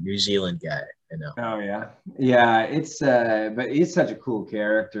a New Zealand guy. I know. Oh yeah, yeah. But he's such a cool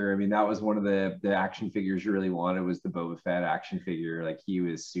character. I mean, that was one of the action figures you really wanted was the Boba Fett action figure. Like he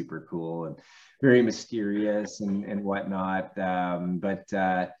was super cool and very mysterious and whatnot. Yeah,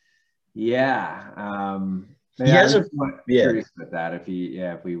 He yeah. I has was a just yeah. curious about that.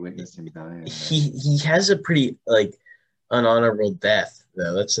 If we witnessed him dying. He has a pretty like unhonorable death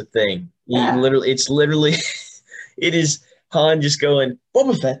though. That's the thing. Yeah, It's literally it is Han just going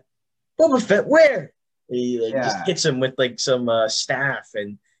Boba Fett, where? He like just yeah. hits him with like some staff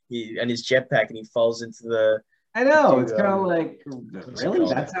and his jetpack, and he falls into the I know. It's into kind of like, what's it really?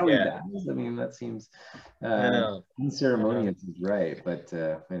 called? That's how he Yeah, dies? I mean, that seems I know, I know, unceremonious is right. But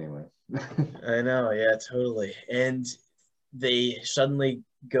anyway. I know. Yeah, totally. And they suddenly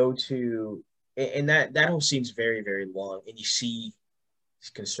go to, and that whole scene's very very long, and you see he's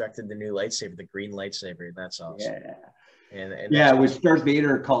constructed the new lightsaber, the green lightsaber, and that's awesome. Yeah. And Yeah, that's which Darth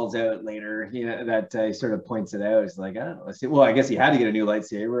Vader calls out later, that he sort of points it out. It's like, oh, well, I guess he had to get a new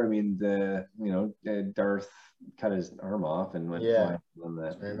lightsaber. I mean, Darth cut his arm off and went yeah, flying on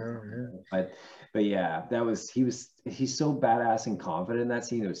that. I know. Yeah. But yeah, he's so badass and confident in that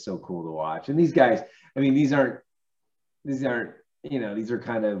scene. It was so cool to watch. And these guys, I mean, these aren't these are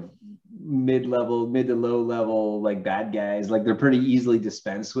kind of mid to low level like bad guys. Like they're pretty easily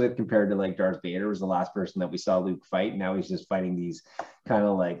dispensed with compared to like Darth Vader was the last person that we saw Luke fight. Now he's just fighting these kind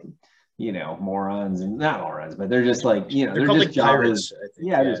of like morons, and not morons, but they're just like They're they're called just like pirates, I think.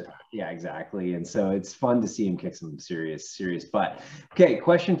 yeah, Yeah. yeah, exactly. And so it's fun to see him kick some serious butt. Okay,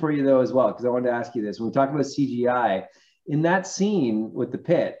 question for you though as well, because I wanted to ask you this. When we talk about CGI in that scene with the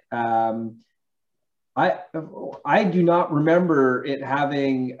pit, I do not remember it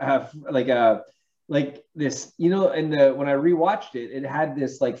having like this, and when I rewatched it, it had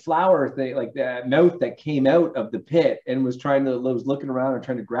this like flower thing, like the mouth that came out of the pit and was was looking around and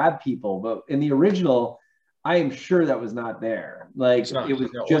trying to grab people. But in the original, I am sure that was not there. Like It's not. it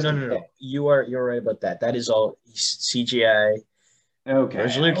was No, just no, a no, pit. no. You're right about that. That is all CGI. George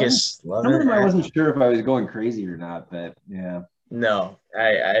Okay. Lucas, love Some of it. them I wasn't sure if I was going crazy or not, but yeah. No,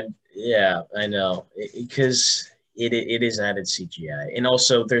 yeah, I know, because it is added CGI, and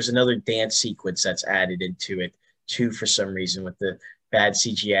also there's another dance sequence that's added into it too for some reason with the bad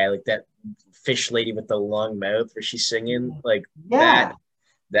CGI, like that fish lady with the long mouth where she's singing, like Yeah.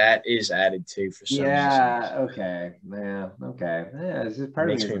 that is added too for some reason. Yeah. Okay. Yeah. Okay. Yeah. It's just It part of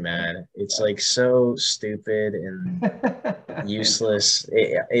me makes is me like, mad. It's like so stupid and useless.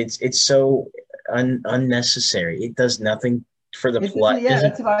 It's so unnecessary. It does nothing for the It doesn't, plot. yeah, Doesn't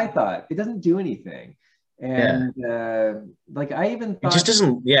that's what I thought. It doesn't do anything. yeah. And like I even It just thought,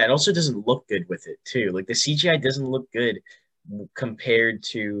 doesn't. Yeah. It also doesn't look good with it too. Like the CGI doesn't look good compared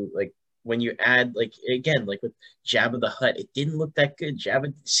to like when you add like again like with Jabba the Hutt. It didn't look that good.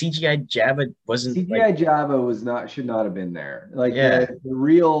 Jabba CGI Jabba wasn't like CGI Java should not have been there. Like yeah. the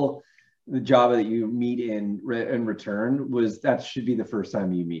real the Jabba that you meet in Return that should be the first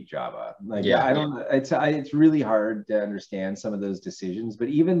time you meet Jabba. Like, Yeah. I don't know. It's really hard to understand some of those decisions, but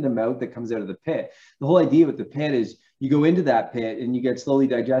even the mouth that comes out of the pit, the whole idea with the pit is you go into that pit and you get slowly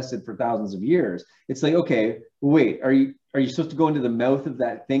digested for thousands of years. It's like, okay, wait, are you supposed to go into the mouth of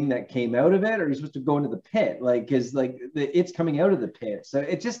that thing that came out of it, or are you supposed to go into the pit? Like, because like it's coming out of the pit, so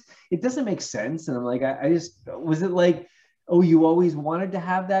it doesn't make sense. And I'm like, I just was it like, oh, you always wanted to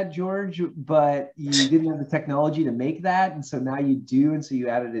have that, George, but you didn't have the technology to make that, and so now you do, and so you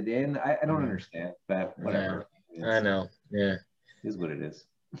added it in. I don't understand, but whatever. I know. Yeah, it is what it is.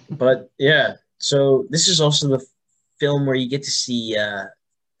 But yeah, so this is also the film where you get to see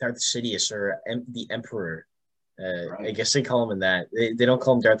Darth Sidious, or the Emperor. Right. I guess they call him in that. They don't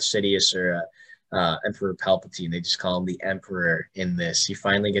call him Darth Sidious or Emperor Palpatine. They just call him the Emperor in this. You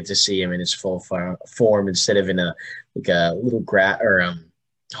finally get to see him in his full form instead of in a little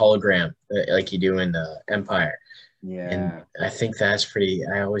hologram like you do in Empire. Yeah, and I think that's pretty.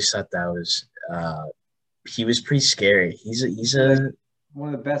 I always thought that was he was pretty scary. He's one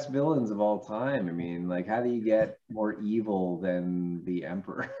of the best villains of all time. I mean, like, how do you get more evil than the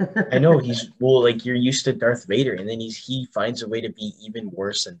Emperor? I know like you're used to Darth Vader, and then he finds a way to be even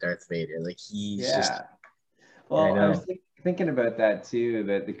worse than Darth Vader. Like he's just. Well, I was thinking about that too.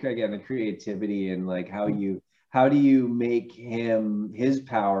 That the creativity and like how do you make his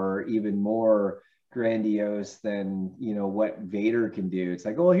power even more grandiose than what Vader can do. It's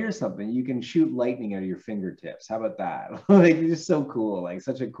like, oh, here's something, you can shoot lightning out of your fingertips. How about that? Like, it's just so cool, like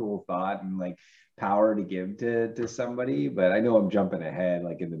such a cool thought and like power to give to somebody. But I know I'm jumping ahead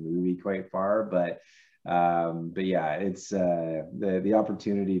like in the movie quite far, but yeah, it's the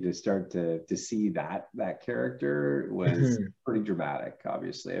opportunity to start to see that character was pretty dramatic.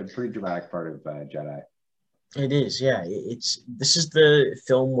 Obviously a pretty dramatic part of Jedi. It is, yeah. This is the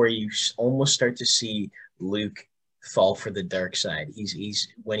film where you almost start to see Luke fall for the dark side. He's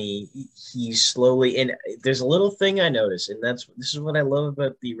slowly, and there's a little thing I noticed, and this is what I love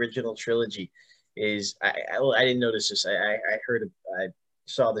about the original trilogy, is I didn't notice this. I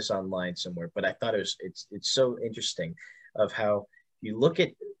saw this online somewhere, but I thought it's so interesting of how you look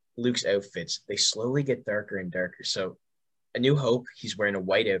at Luke's outfits, they slowly get darker and darker. So A New Hope, he's wearing a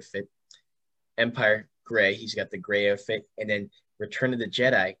white outfit. Empire, gray, he's got the gray outfit, and then Return of the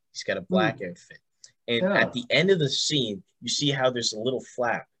Jedi, he's got a black outfit. And at the end of the scene, you see how there's a little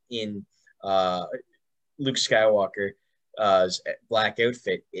flap in Luke Skywalker's black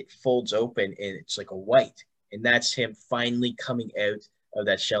outfit. It folds open and it's like a white, and that's him finally coming out of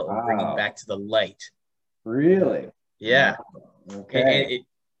that shell and bringing back to the light. Really? Yeah. Wow. Okay.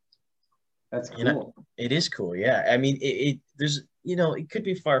 That's cool. It is cool. Yeah. I mean, there's, it could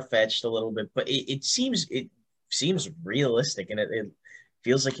be far-fetched a little bit, but it seems realistic, and it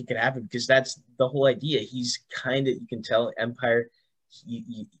feels like it could happen, because that's the whole idea. He's kind of, you can tell Empire,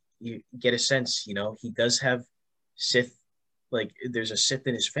 you get a sense, he does have Sith, like there's a Sith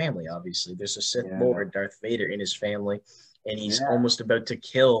in his family, obviously. There's a Sith Lord, Darth Vader, in his family, and he's almost about to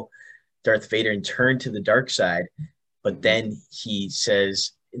kill Darth Vader and turn to the dark side, but then he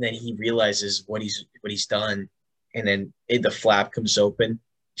says, and then he realizes what he's done, and then the flap comes open.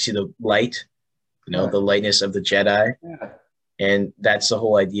 You see the light, the lightness of the Jedi, and that's the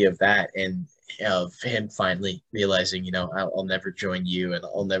whole idea of that, and of him finally realizing, I'll never join you, and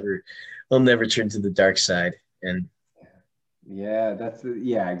I'll never turn to the dark side. And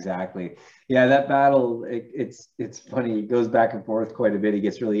exactly. Yeah, that battle, it's funny. He goes back and forth quite a bit. He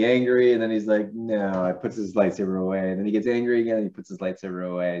gets really angry, and then he's like, no, he puts his lightsaber away. And then he gets angry again, and he puts his lightsaber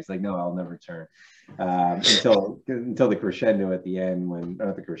away. He's like, no, I'll never turn. Until the crescendo at the end, when,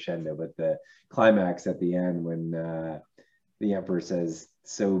 not the crescendo, but the climax at the end, when the Emperor says,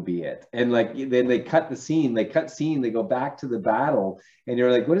 so be it. And like, then they cut scene, they go back to the battle, and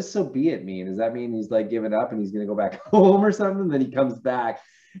you're like, what does so be it mean? Does that mean he's like giving up and he's going to go back home or something? Then he comes back,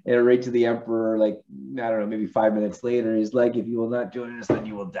 and right to the Emperor, like, I don't know, maybe 5 minutes later, he's like, if you will not join us, then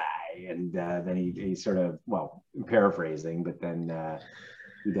you will die. And then he sort of, well, paraphrasing, but then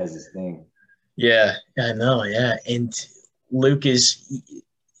he does his thing. Yeah, I know. Yeah. And Luke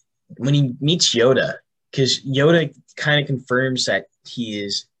when he meets Yoda, because Yoda kind of confirms that he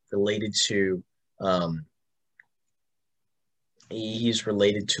is related to, he's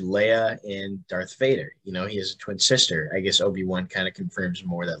related to Leia and Darth Vader. He has a twin sister. I guess Obi-Wan kind of confirms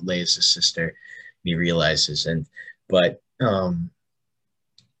more that Leia's his sister, and he realizes. But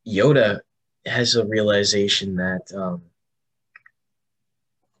Yoda has a realization that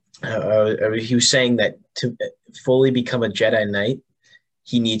he was saying that to fully become a Jedi Knight,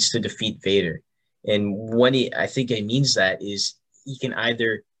 he needs to defeat Vader. And I think he means that is he can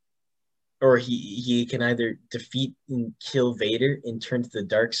either or he can either defeat and kill Vader and turn to the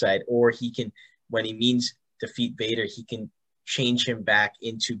dark side, or he can, when he means defeat Vader, he can change him back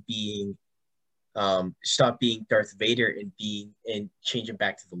into being stop being Darth Vader and change him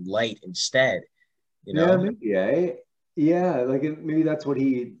back to the light instead. You Yeah, know? maybe, yeah, like maybe that's what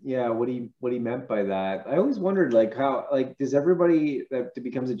he meant by that. I always wondered like how like does everybody that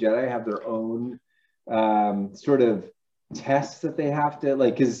becomes a Jedi have their own sort of tests that they have to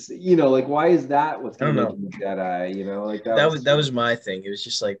like because like why is that what's I going don't to make know. him a Jedi? Like that That was was that sort of was my thing. It was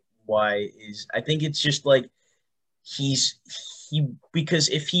just like, why is I think it's just like he's he because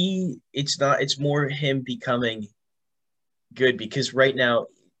if he it's not it's more him becoming good because right now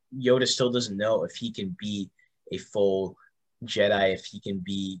Yoda still doesn't know if he can be a full Jedi, if he can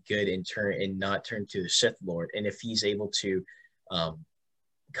be good and turn and not turn to the Sith Lord, and if he's able to um,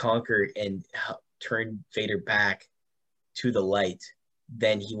 conquer and turn Vader back to the light,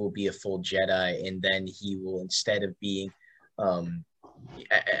 then he will be a full Jedi, and then he will instead of being um,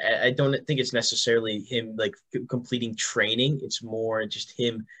 I don't think it's necessarily him like completing training. It's more just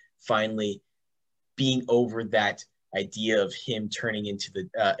him finally being over that idea of him turning into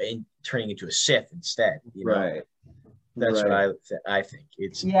the turning into a Sith instead. right. That's what Right. I think.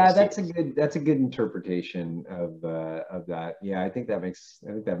 Yeah, that's a good interpretation of that. Yeah, I think that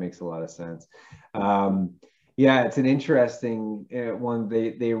makes a lot of sense. Yeah, it's an interesting one.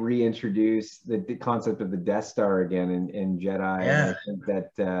 They reintroduce the concept of the Death Star again in Jedi, and I Yeah. think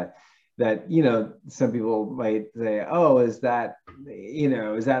that some people might say, oh, is that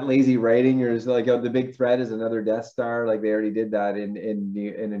lazy writing, or is it like, oh, the big threat is another Death Star? Like they already did that in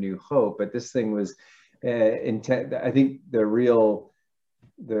A New Hope, but this thing was intent. I think the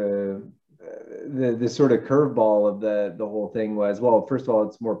the sort of curveball of the whole thing was, well, first of all,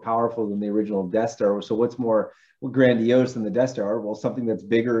 it's more powerful than the original Death Star. So what's more grandiose than the Death Star? Well, something that's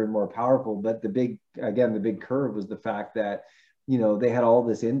bigger and more powerful. But the big curve was the fact that they had all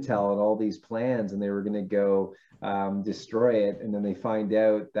this intel and all these plans, and they were going to go destroy it, and then they find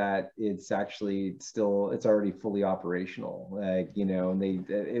out that it's already fully operational. Like and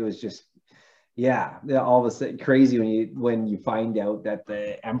it was just yeah, all of a sudden crazy when you find out that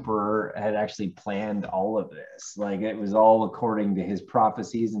the emperor had actually planned all of this. Like it was all according to his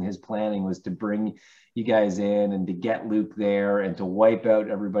prophecies, and his planning was to bring you guys in and to get Luke there and to wipe out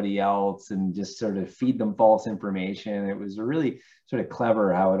everybody else and just sort of feed them false information. It was really sort of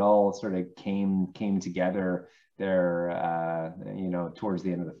clever how it all sort of came together there, towards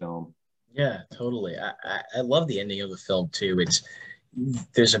the end of the film. Yeah, totally. I love the ending of the film too.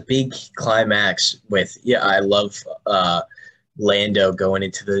 There's a big climax with I love Lando going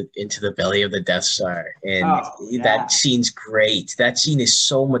into the belly of the Death Star, and Oh yeah, that scene's great. That scene is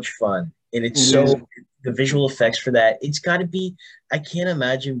so much fun, and it's it is. so the visual effects for that. It's got to be. I can't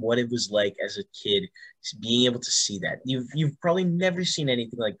imagine what it was like as a kid being able to see that. You've probably never seen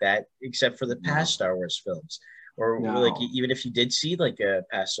anything like that except for the past Star Wars films, or like No. even if you did see like a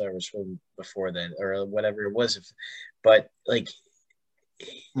past Star Wars film before then or whatever it was, but like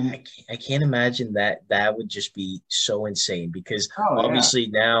I can't imagine that would just be so insane because Oh yeah. obviously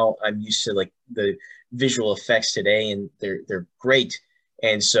now I'm used to like the visual effects today and they're great,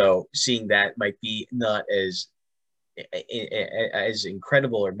 and so seeing that might be not as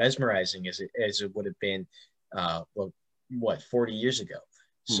incredible or mesmerizing as it would have been well, what 40 years ago.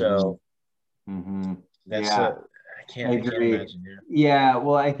 Mm-hmm. So Mm-hmm. that's Yeah, I I can't agree. imagine. Yeah. Yeah,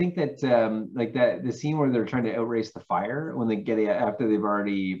 well, I think that like that the scene where they're trying to outrace the fire when they get it after they've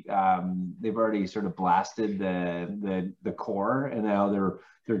already sort of blasted the core, and now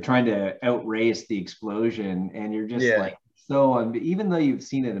they're trying to outrace the explosion, and you're just Yeah. like so on. Even though you've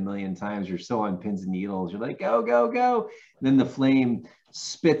seen it a million times, you're so on pins and needles. You're like, go, go, go! And then the flame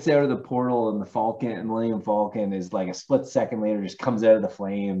spits out of the portal, and the Falcon and Millennium Falcon is like a split second later just comes out of the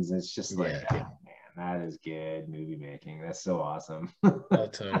flames. It's just like, Yeah. oh, that is good movie making. That's so awesome. Oh,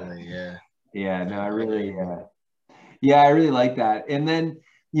 totally. Yeah. Yeah, no, I agree more. I really like that. And then,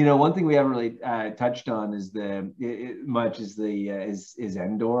 one thing we haven't really touched on is is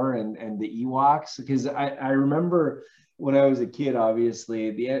Endor and the Ewoks, because I remember when I was a kid,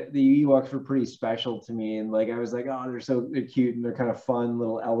 obviously the Ewoks were pretty special to me, and like I was like, oh, they're cute and they're kind of fun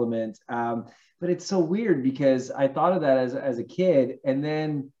little element. But it's so weird because I thought of that as a kid, and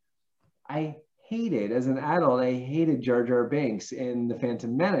then I as an adult, I hated Jar Jar Binks in The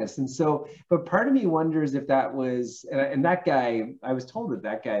Phantom Menace. And so, but part of me wonders if that was, and that guy, I was told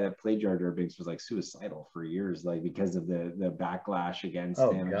that guy that played Jar Jar Binks was like suicidal for years, like because of the backlash against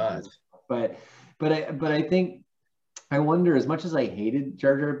Oh him. God. But I think, I wonder, as much as I hated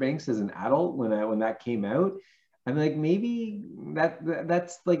Jar Jar Binks as an adult when that came out, I'm like, maybe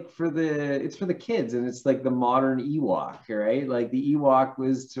that's like it's for the kids, and it's like the modern Ewok, right? Like the Ewok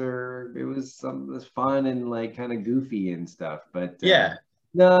it was fun and like kind of goofy and stuff. But Yeah,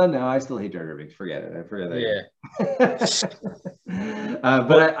 no, I still hate Jar Jar Binks. Forget it. I forget yeah. that. But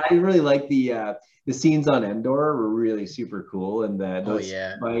Well, I really like the scenes on Endor were really super cool, and oh those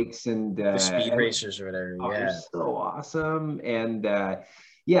yeah, bikes and the speed racers or whatever. oh, they're Yeah. so awesome. And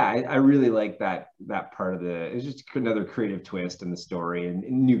yeah, I really like that part of it's just another creative twist in the story and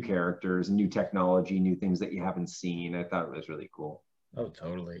new characters, new technology, new things that you haven't seen. I thought it was really cool. Oh,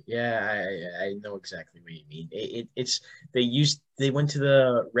 totally. Yeah, I know exactly what you mean. It's they went to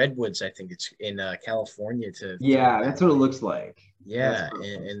the redwoods. I think it's in California to film Yeah, that. that's what it looks like. That's Yeah, what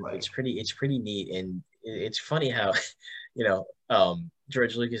it looks and like. it's pretty neat, and it's funny how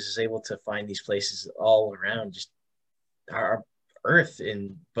George Lucas is able to find these places all around just our Earth,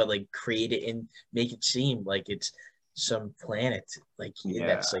 and but like create it and make it seem like it's some planet like Yeah,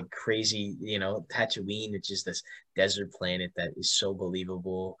 that's like crazy. Tatooine, it's just this desert planet that is so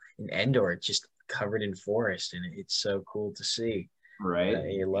believable. In Endor, it's just covered in forest, and it's so cool to see. right.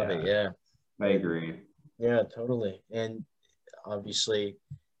 You love it, Yeah, yeah. I And agree. yeah, totally. And obviously,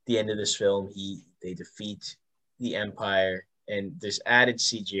 the end of this film, they defeat the Empire, and there's added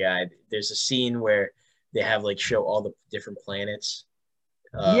CGI. There's a scene where they have like show all the different planets,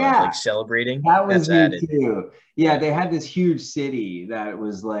 like Yeah, celebrating. that was That's neat added. too. Yeah, Yeah. they had this huge city that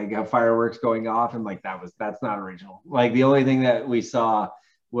was like fireworks going off, and like that's not original. Like the only thing that we saw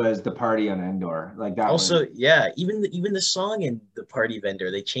was the party on Endor. Like that was Also, yeah, even the song in the Party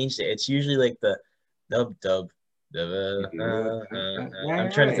Vendor, they changed it. It's usually like the dub dub. I'm yeah,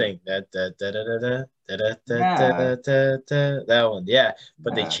 trying to right. think Yeah, that one, yeah.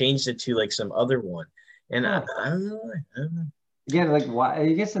 But they yeah. changed it to like some other one, and Huh. I don't know. I don't know. Again, like why?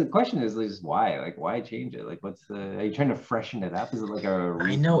 I guess the question is just why? Like why change it? Like what's the? Are you trying to freshen it up? Is it like a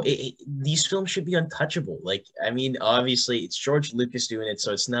I know recent? these films should be untouchable. Like, I mean, obviously it's George Lucas doing it,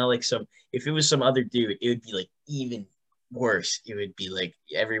 so it's not like some. If it was some other dude, it would be like even worse. It would be like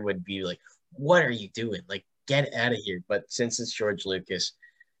everyone would be like, "What are you doing? Like, get out of here!" But since it's George Lucas,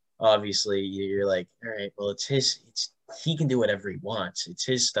 obviously you're like, "All right, well, it's his. It's he can do whatever he wants. It's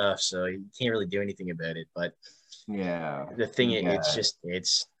his stuff, so you can't really do anything about it." But Yeah, the thing, it's yeah. just,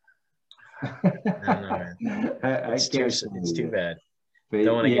 it's I don't know, man. I can't It's too believe it. bad. Don't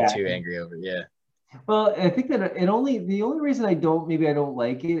But want to get yeah, too angry over it. Yeah. well, I think that the only reason I don't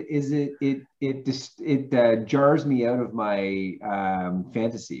like it is it just it jars me out of my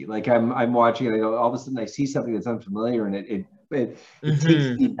fantasy. Like I'm watching it, all of a sudden I see something that's unfamiliar, and it takes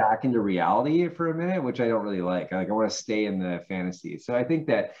Hmm. me back into reality for a minute, which I don't really like. Like I want to stay in the fantasy. So I think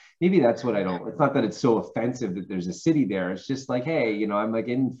that maybe that's what I don't. It's not that it's so offensive that there's a city there. It's just like, hey, I'm like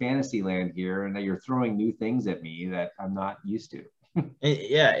in fantasy land here, and you're throwing new things at me that I'm not used to. And,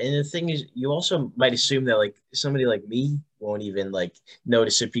 yeah, and the thing is, you also might assume that like somebody like me won't even like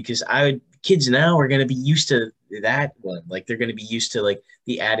notice it because kids now are gonna be used to that one. Like they're gonna be used to like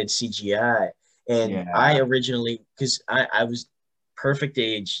the added CGI. And I Yeah. originally, because I was perfect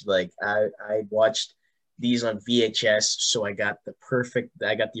age, like I watched these on VHS, so I got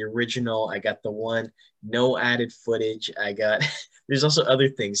the original, I got the one, no added footage. I got there's also other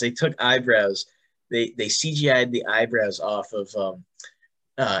things. They took eyebrows, they CGI'd the eyebrows off of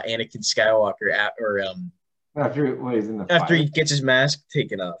Anakin Skywalker After what is in the after fight? he gets his mask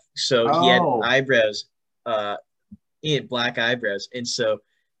taken off. So he had Oh, eyebrows, uh, he had black eyebrows, and so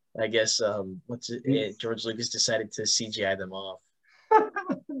I guess George Lucas decided to CGI them off.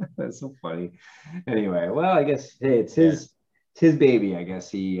 that's so funny. Anyway, well, I guess hey, Yeah, it's his baby. I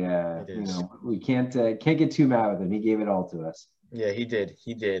guess it is. we can't get too mad with him. He gave it all to us. Yeah, he did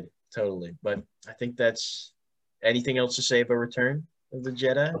totally. But I think that's anything else to say about Return of the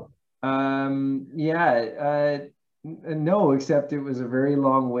Jedi. Yeah, no, except it was a very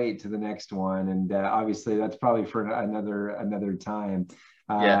long wait to the next one, and obviously that's probably for another time.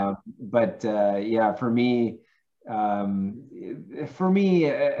 Yeah. But yeah, for me again,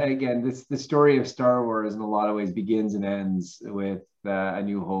 the story of Star Wars in a lot of ways begins and ends with A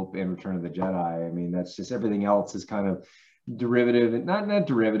New Hope and Return of the Jedi. I mean, that's just everything else is kind of derivative, and not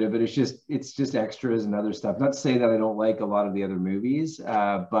derivative, but it's just extras and other stuff. Not to say that I don't like a lot of the other movies,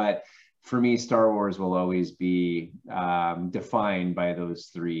 but for me, Star Wars will always be defined by those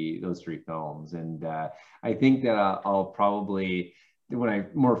three films, and I think that I'll probably when I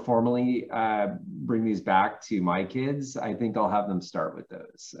more formally bring these back to my kids, I think I'll have them start with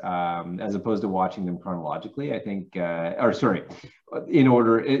those as opposed to watching them chronologically. I think, in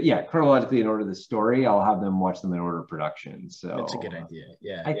order, chronologically in order of the story, I'll have them watch them in order of production. So that's a good idea.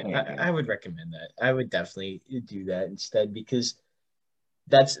 Yeah, I would recommend that. I would definitely do that instead, because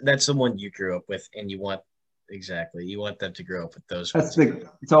that's the one you grew up with, and you want them to grow up with those.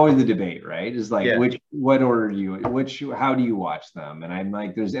 It's always the debate, right? Is like, what order do you, how do you watch them? And I'm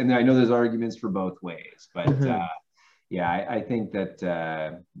like, and I know there's arguments for both ways, but I think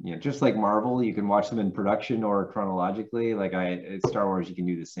that just like Marvel, you can watch them in production or chronologically. Like Star Wars, you can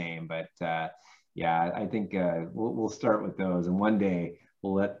do the same. But I think we'll start with those, and one day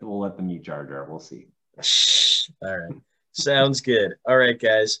we'll let them meet Jar Jar. We'll see. All right, sounds good. All right,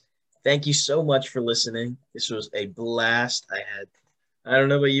 guys. Thank you so much for listening. This was a blast. I don't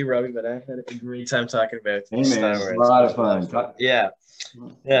know about you, Robbie, but I had a great time talking about Star Wars. A lot of fun. Yeah,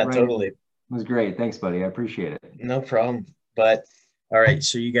 totally. It was great. Thanks, buddy. I appreciate it. No problem. But all right,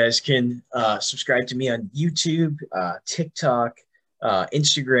 so you guys can subscribe to me on YouTube, TikTok,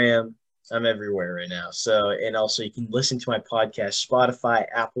 Instagram. I'm everywhere right now. So, and also you can listen to my podcast, Spotify,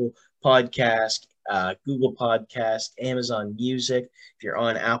 Apple Podcast, Google Podcast, Amazon Music. If you're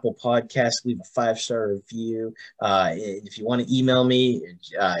on Apple Podcast, leave a 5-star review. If you want to email me,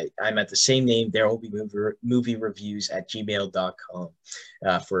 I'm at the same name. There will be movie reviews at gmail.com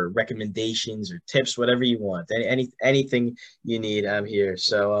for recommendations or tips, whatever you want. Anything you need, I'm here.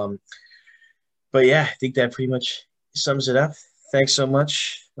 So, but yeah, I think that pretty much sums it up. Thanks so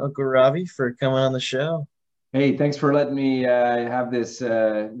much, Uncle Robbie, for coming on the show. Hey, thanks for letting me have this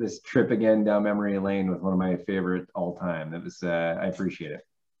trip again down memory lane with one of my favorite all time. It was I appreciate it.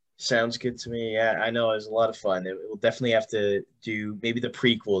 Sounds good to me. Yeah, I know it was a lot of fun. We'll definitely have to do maybe the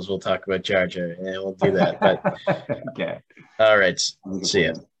prequels. We'll talk about Jar Jar, and we'll do that. But okay. All right. See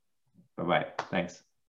ya. Bye-bye. Thanks.